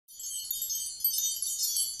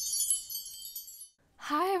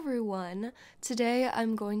Hi everyone! Today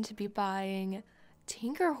I'm going to be buying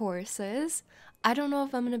Tinker horses. I don't know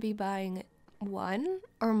if I'm going to be buying one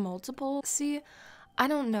or multiple. See, I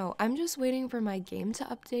don't know. I'm just waiting for my game to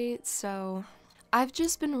update, so I've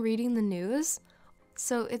just been reading the news.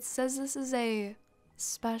 So it says this is a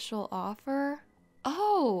special offer.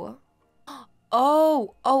 Oh!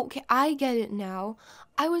 Oh, okay, I get it now.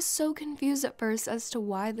 I was so confused at first as to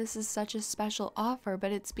why this is such a special offer,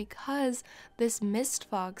 but it's because this Mist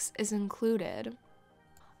Fox is included.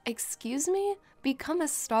 Excuse me? Become a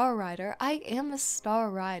Star Rider? I am a Star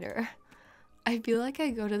Rider. I feel like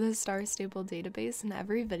I go to the Star Stable database in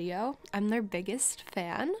every video. I'm their biggest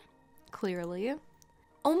fan, clearly.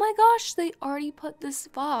 Oh my gosh, they already put this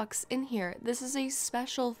fox in here. This is a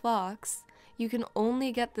special fox. You can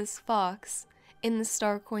only get this fox in the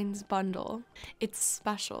Star Coins bundle. It's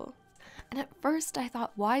special. And at first I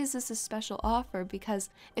thought, why is this a special offer? Because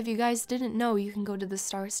if you guys didn't know, you can go to the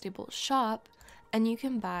Star Stable shop and you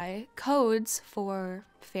can buy codes for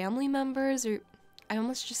family members, or I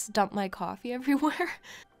almost just dumped my coffee everywhere.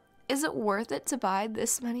 Is it worth it to buy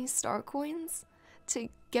this many Star Coins to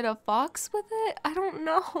get a fox with it? I don't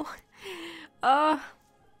know. I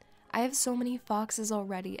have so many foxes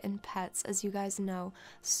already and pets, as you guys know,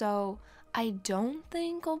 so I don't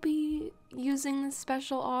think I'll be using this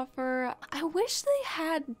special offer. I wish they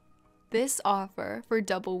had this offer for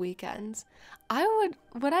double weekends.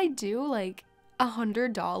 Would I do like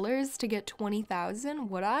 $100 to get 20,000?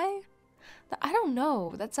 Would I? I don't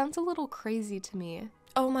know. That sounds a little crazy to me.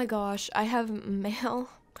 Oh my gosh, I have mail.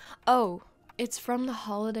 Oh, it's from the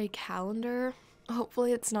holiday calendar.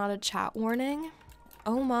 Hopefully it's not a chat warning.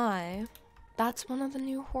 Oh my, that's one of the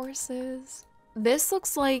new horses. This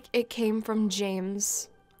looks like it came from James.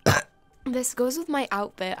 This goes with my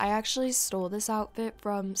outfit. I actually stole this outfit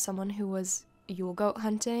from someone who was Yule goat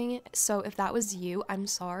hunting, so if that was you, I'm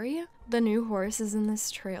sorry. The new horse is in this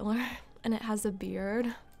trailer, and it has a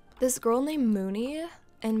beard. This girl named Mooney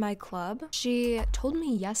in my club, she told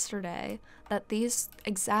me yesterday that these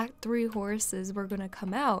exact 3 horses were gonna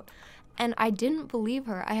come out, and I didn't believe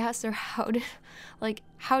her. I asked her, how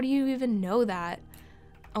do you even know that?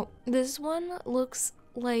 Oh, this one looks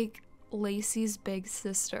like Lacey's big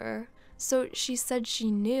sister. So she said she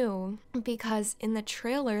knew because in the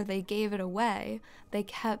trailer they gave it away. They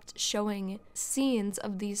kept showing scenes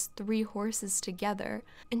of these 3 horses together.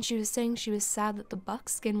 And she was saying she was sad that the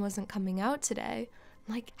buckskin wasn't coming out today.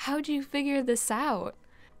 Like, how'd you figure this out?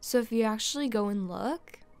 So if you actually go and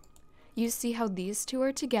look, you see how these 2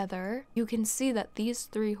 are together. You can see that these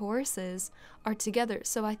 3 horses are together.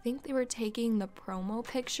 So I think they were taking the promo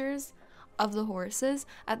pictures of the horses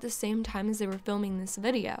at the same time as they were filming this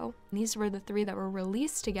video. These were the 3 that were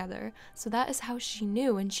released together. So that is how she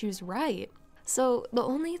knew, and she was right. So the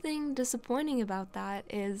only thing disappointing about that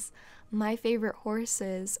is my favorite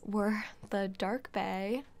horses were the dark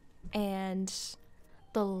bay and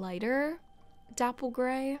the lighter dapple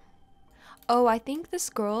gray. Oh, I think this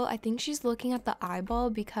girl, I think she's looking at the eyeball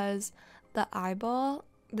because the eyeball,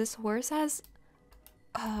 this horse has,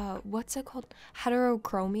 what's it called?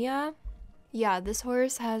 Heterochromia. Yeah, this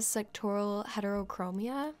horse has sectoral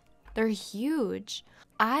heterochromia. They're huge.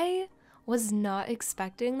 I was not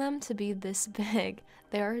expecting them to be this big.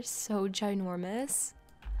 They are so ginormous.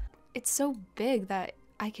 It's so big that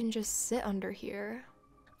I can just sit under here.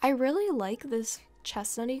 I really like this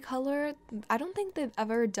chestnutty color. I don't think they've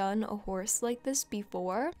ever done a horse like this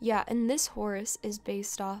before. Yeah, and this horse is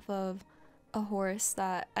based off of a horse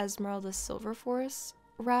that Esmeralda Silverforce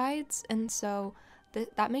rides, and so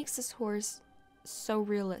that makes this horse so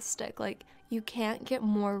realistic. Like, you can't get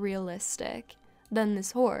more realistic than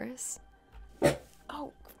this horse.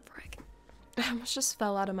 Oh, frick. I almost just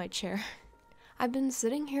fell out of my chair. I've been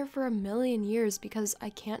sitting here for a million years because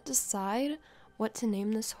I can't decide what to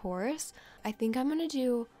name this horse. I think I'm gonna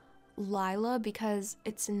do Lila because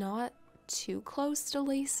it's not too close to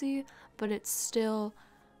Lacey, but it's still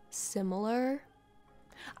similar.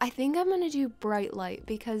 I think I'm gonna do Bright Light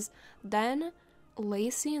because then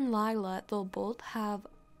Lacey and Lila, they'll both have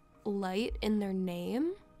light in their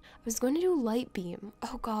name. I was going to do Light Beam.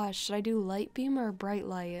 Oh gosh, should I do Light Beam or Bright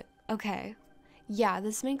Light? Okay. Yeah,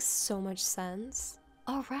 this makes so much sense.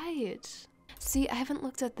 All right. See, I haven't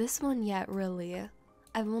looked at this one yet, really.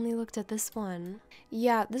 I've only looked at this one.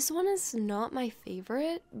 Yeah, this one is not my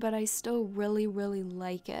favorite, but I still really, really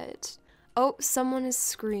like it. Oh, someone is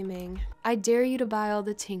screaming. I dare you to buy all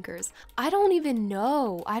the Tinkers. I don't even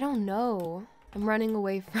know. I don't know. I'm running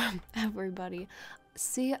away from everybody.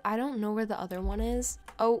 See, I don't know where the other one is.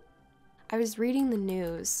 Oh, I was reading the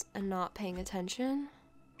news and not paying attention.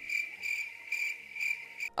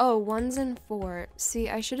 Oh, 1's in fort. See,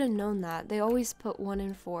 I should have known that. They always put 1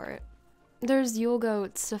 in fort. There's Yule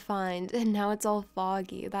goats to find, and now it's all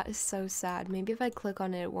foggy. That is so sad. Maybe if I click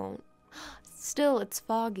on it, it won't. Still, it's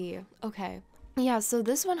foggy. Okay. Yeah, so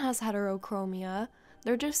this one has heterochromia.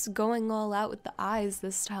 They're just going all out with the eyes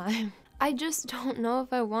this time. I just don't know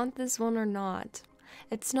if I want this one or not.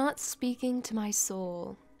 It's not speaking to my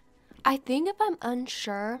soul. I think if I'm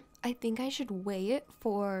unsure, I think I should wait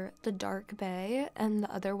for the Dark Bay and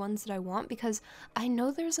the other ones that I want, because I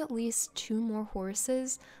know there's at least 2 more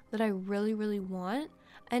horses that I really, really want.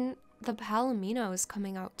 And the Palomino is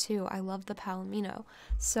coming out too. I love the Palomino.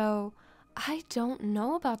 So I don't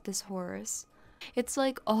know about this horse. It's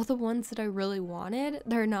like all the ones that I really wanted,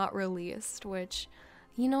 they're not released, which,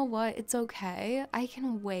 you know what? It's okay. I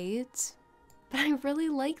can wait. But I really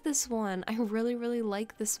like this one. I really, really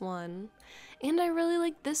like this one. And I really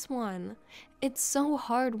like this one. It's so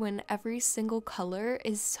hard when every single color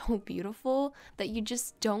is so beautiful that you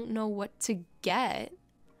just don't know what to get.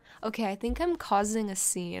 Okay, I think I'm causing a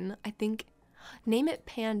scene. I think... Name it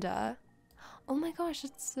Panda. Oh my gosh,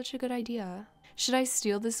 that's such a good idea. Should I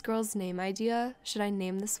steal this girl's name idea? Should I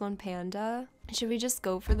name this one Panda? Should we just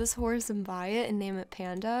go for this horse and buy it and name it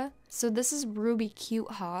Panda? So this is Ruby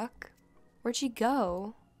Cute Hawk. Where'd she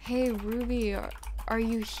go? Hey, Ruby, are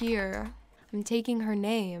you here? I'm taking her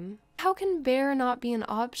name. How can bear not be an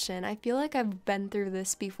option? I feel like I've been through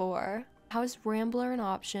this before. How is Rambler an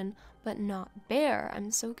option, but not bear? I'm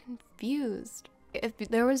so confused. If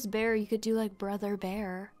there was bear, you could do like Brother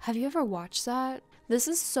Bear. Have you ever watched that? This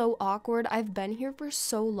is so awkward. I've been here for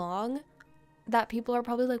so long that people are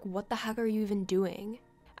probably like, what the heck are you even doing?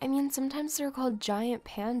 I mean, sometimes they're called Giant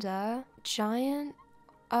Panda. Giant?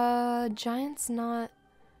 Giant's not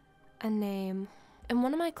a name. In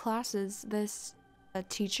one of my classes, a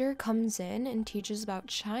teacher comes in and teaches about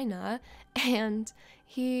China, and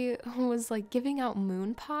he was like giving out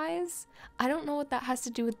moon pies. I don't know what that has to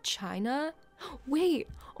do with China. Wait,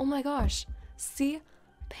 oh my gosh. See,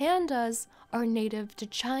 pandas are native to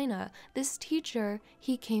China. This teacher,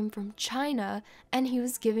 he came from China and he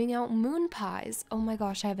was giving out moon pies. Oh my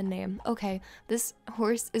gosh, I have a name. Okay, this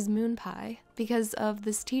horse is Moon Pie because of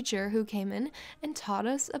this teacher who came in and taught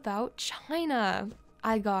us about China.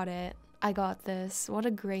 I got it. I got this. What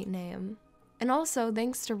a great name. And also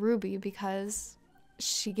thanks to Ruby because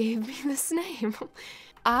she gave me this name.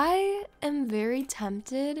 I am very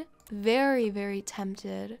tempted, very, very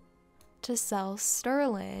tempted to sell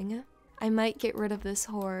Sterling. I might get rid of this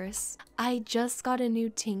horse. I just got a new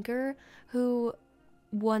tinker who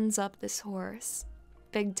ones up this horse.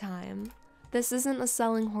 Big time. This isn't a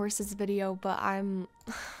selling horses video, but I'm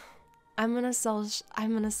gonna sell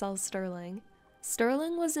Sterling.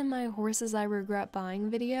 Sterling was in my horses I regret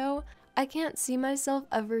buying video. I can't see myself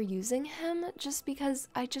ever using him just because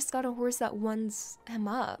I just got a horse that ones him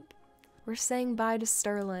up. We're saying bye to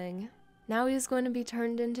Sterling. Now he's going to be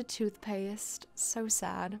turned into toothpaste. So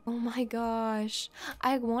sad. Oh my gosh.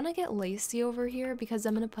 I want to get Lacey over here because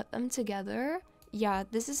I'm going to put them together. Yeah,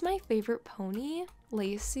 this is my favorite pony.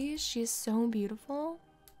 Lacey, she's so beautiful.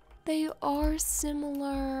 They are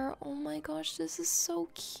similar. Oh my gosh, this is so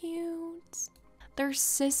cute. They're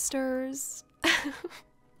sisters.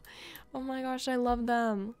 Oh my gosh, I love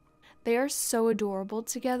them. They are so adorable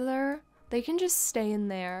together. They can just stay in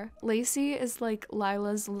there. Lacey is like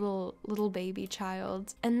Lila's little baby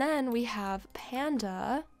child. And then we have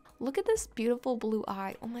Panda. Look at this beautiful blue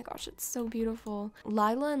eye. Oh my gosh, it's so beautiful.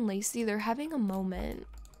 Lila and Lacey, they're having a moment.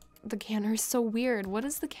 The canter is so weird. What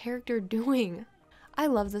is the character doing? I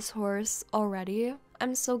love this horse already.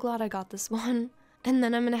 I'm so glad I got this one. And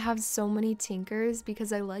then I'm gonna have so many tinkers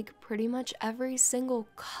because I like pretty much every single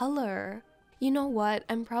color. You know what?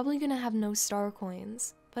 I'm probably gonna have no star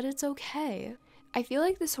coins. But it's okay. I feel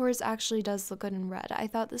like this horse actually does look good in red. I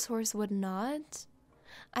thought this horse would not.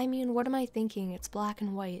 I mean, what am I thinking? It's black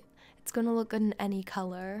and white. It's gonna look good in any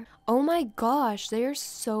color. Oh my gosh, they are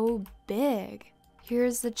so big.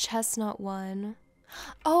 Here's the chestnut one.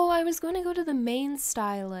 Oh, I was going to go to the main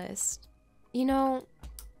stylist. You know,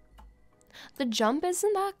 the jump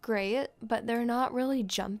isn't that great, but they're not really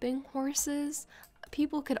jumping horses.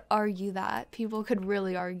 People could argue that. People could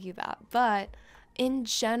really argue that. But in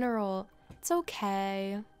general, it's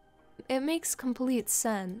okay. It makes complete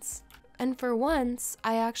sense. And for once,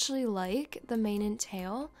 I actually like the mane and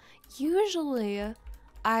tail. Usually,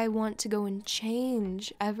 I want to go and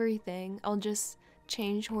change everything. I'll just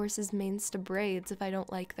change horses' manes to braids if I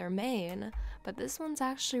don't like their mane. But this one's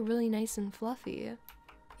actually really nice and fluffy.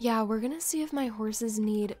 Yeah, we're gonna see if my horses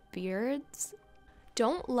need beards.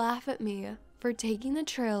 Don't laugh at me for taking the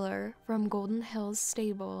trailer from Golden Hills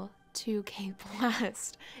Stable to Cape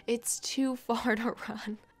West. It's too far to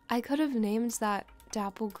run. I could have named that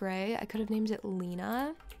Dapple Gray. I could have named it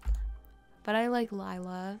Lena, but I like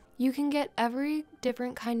Lila. You can get every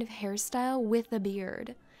different kind of hairstyle with a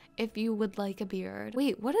beard if you would like a beard.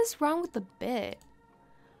 Wait, what is wrong with the bit?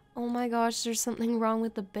 Oh my gosh, there's something wrong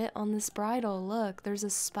with the bit on this bridle. Look, there's a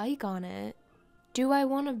spike on it. Do I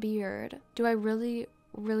want a beard? Do I really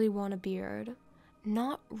want a beard?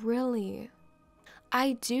 Not really.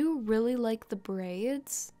 I do really like the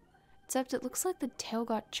braids, except it looks like the tail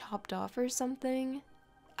got chopped off or something.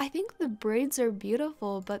 I think the braids are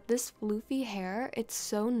beautiful, but this floofy hair, it's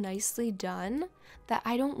so nicely done that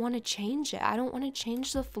I don't want to change it. I don't want to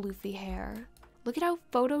change the floofy hair. Look at how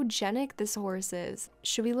photogenic this horse is.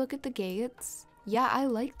 Should we look at the gaits? Yeah, I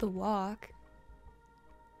like the walk.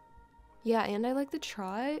 Yeah, and I like the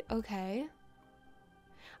trot. Okay.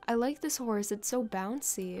 I like this horse. It's so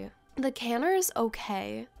bouncy. The canter is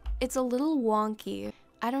okay. It's a little wonky.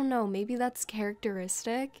 I don't know. Maybe that's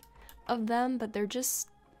characteristic of them, but they're just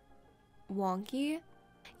wonky.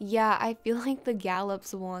 Yeah, I feel like the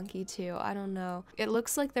gallop's wonky too. I don't know. It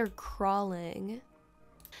looks like they're crawling.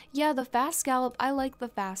 Yeah, the fast gallop, I like the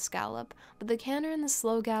fast gallop, but the canter and the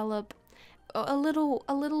slow gallop, a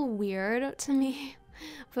little weird to me.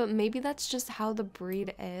 But maybe that's just how the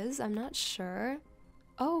breed is. I'm not sure.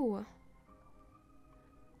 Oh.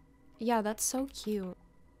 Yeah, that's so cute.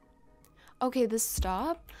 Okay, the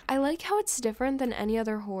stop. I like how it's different than any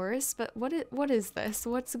other horse, but what is this?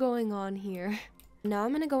 What's going on here? Now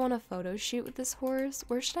I'm gonna go on a photo shoot with this horse.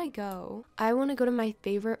 Where should I go? I want to go to my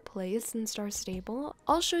favorite place in Star Stable.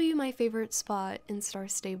 I'll show you my favorite spot in Star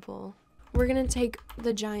Stable. We're gonna take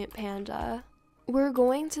the giant panda. We're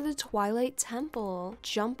going to the Twilight Temple.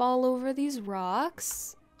 Jump all over these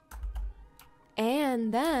rocks.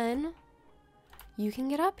 And then you can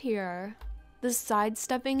get up here. The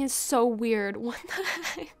sidestepping is so weird. What the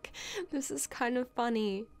heck? This is kind of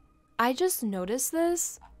funny. I just noticed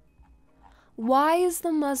this. Why is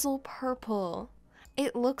the muzzle purple?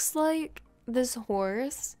 It looks like this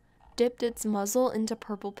horse dipped its muzzle into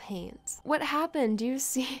purple paint. What happened? Do you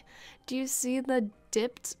see the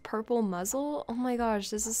dipped purple muzzle? Oh my gosh,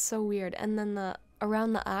 this is so weird. And then the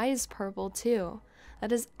around the eyes purple too.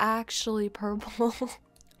 That is actually purple.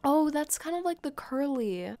 Oh, that's kind of like the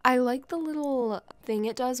curly. I like the little thing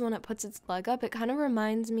it does when it puts its leg up. It kind of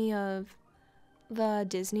reminds me of the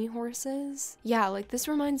Disney horses. Yeah, like this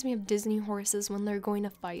reminds me of Disney horses when they're going to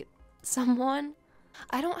fight someone.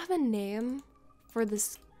 I don't have a name for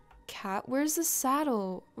this cat. Where's the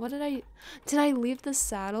saddle? Did I leave the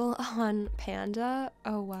saddle on Panda?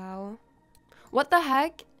 Oh wow. What the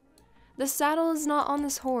heck? The saddle is not on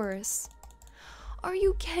this horse. Are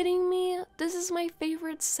you kidding me? This is my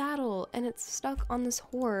favorite saddle and it's stuck on this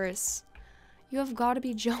horse. You have got to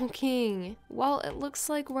be joking. Well, it looks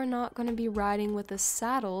like we're not going to be riding with a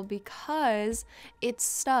saddle because it's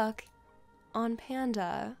stuck on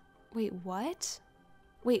Panda. Wait, what?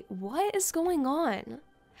 Wait, what is going on?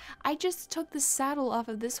 I just took the saddle off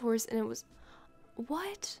of this horse and it was...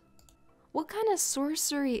 What? What kind of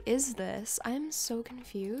sorcery is this? I'm so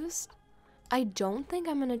confused. I don't think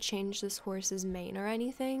I'm gonna change this horse's mane or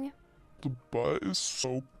anything. The butt is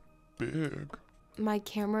so big. My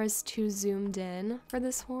camera is too zoomed in for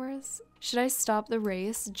this horse. Should I stop the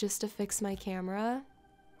race just to fix my camera?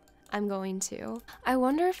 I'm going to. I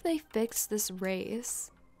wonder if they fixed this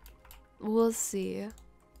race. We'll see.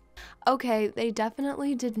 Okay, they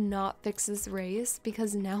definitely did not fix this race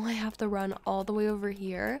because now I have to run all the way over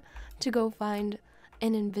here to go find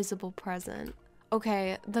an invisible present.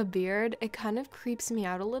 Okay, the beard, it kind of creeps me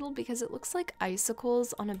out a little because it looks like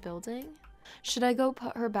icicles on a building. Should I go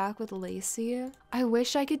put her back with Lacey? I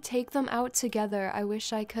wish I could take them out together. I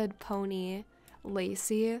wish I could pony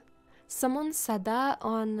Lacey. Someone said that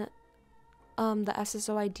on the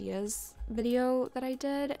SSO Ideas video that I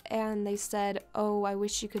did, and they said, oh, I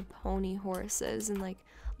wish you could pony horses and like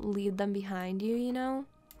lead them behind you, you know?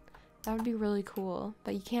 That would be really cool,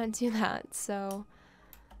 but you can't do that, so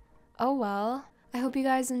oh well. I hope you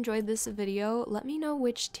guys enjoyed this video. Let me know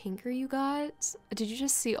which tinker you got. Did you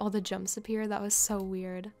just see all the jumps appear? That was so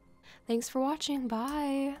weird. Thanks for watching.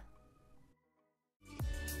 Bye!